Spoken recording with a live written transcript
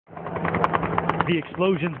The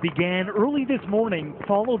explosions began early this morning,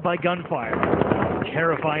 followed by gunfire.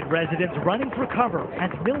 Terrified residents running for cover as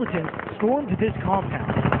militants stormed this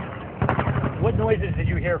compound. What noises did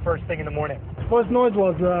you hear first thing in the morning? First noise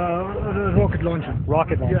was rocket launcher.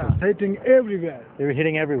 Rocket launchers. Yeah, hitting everywhere. They were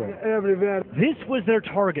hitting everywhere. Everywhere. This was their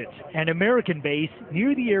target, an American base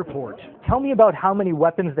near the airport. Tell me about how many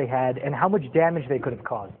weapons they had and how much damage they could have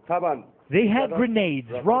caused. Taliban. They had grenades,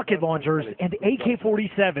 rocket launchers, and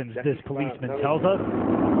AK-47s, this policeman tells us.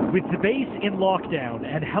 With the base in lockdown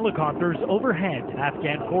and helicopters overhead,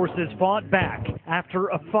 Afghan forces fought back after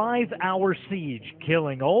a 5-hour siege,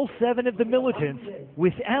 killing all 7 of the militants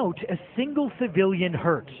without a single civilian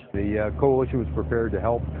hurt. The coalition was prepared to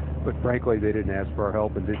help, but frankly, they didn't ask for our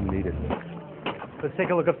help and didn't need it. Let's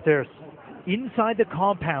take a look upstairs. Inside the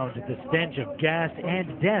compound, the stench of gas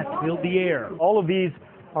and death filled the air. All of these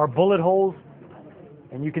are bullet holes,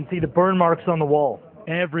 and you can see the burn marks on the wall.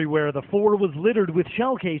 Everywhere, the floor was littered with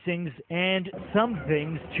shell casings and some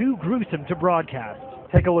things too gruesome to broadcast.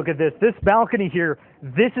 Take a look at this. This balcony here,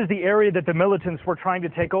 this is the area that the militants were trying to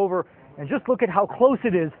take over, and just look at how close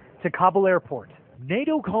it is to Kabul airport.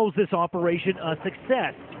 NATO calls this operation a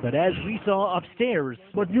success, but as we saw upstairs,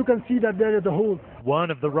 But you can see that there is a hole.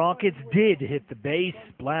 one of the rockets did hit the base,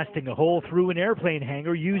 blasting a hole through an airplane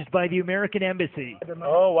hangar used by the American embassy.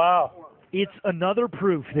 Oh, wow. It's another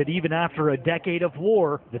proof that even after a decade of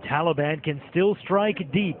war, the Taliban can still strike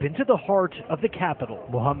deep into the heart of the capital.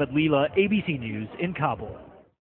 Mohammed Leela, ABC News in Kabul.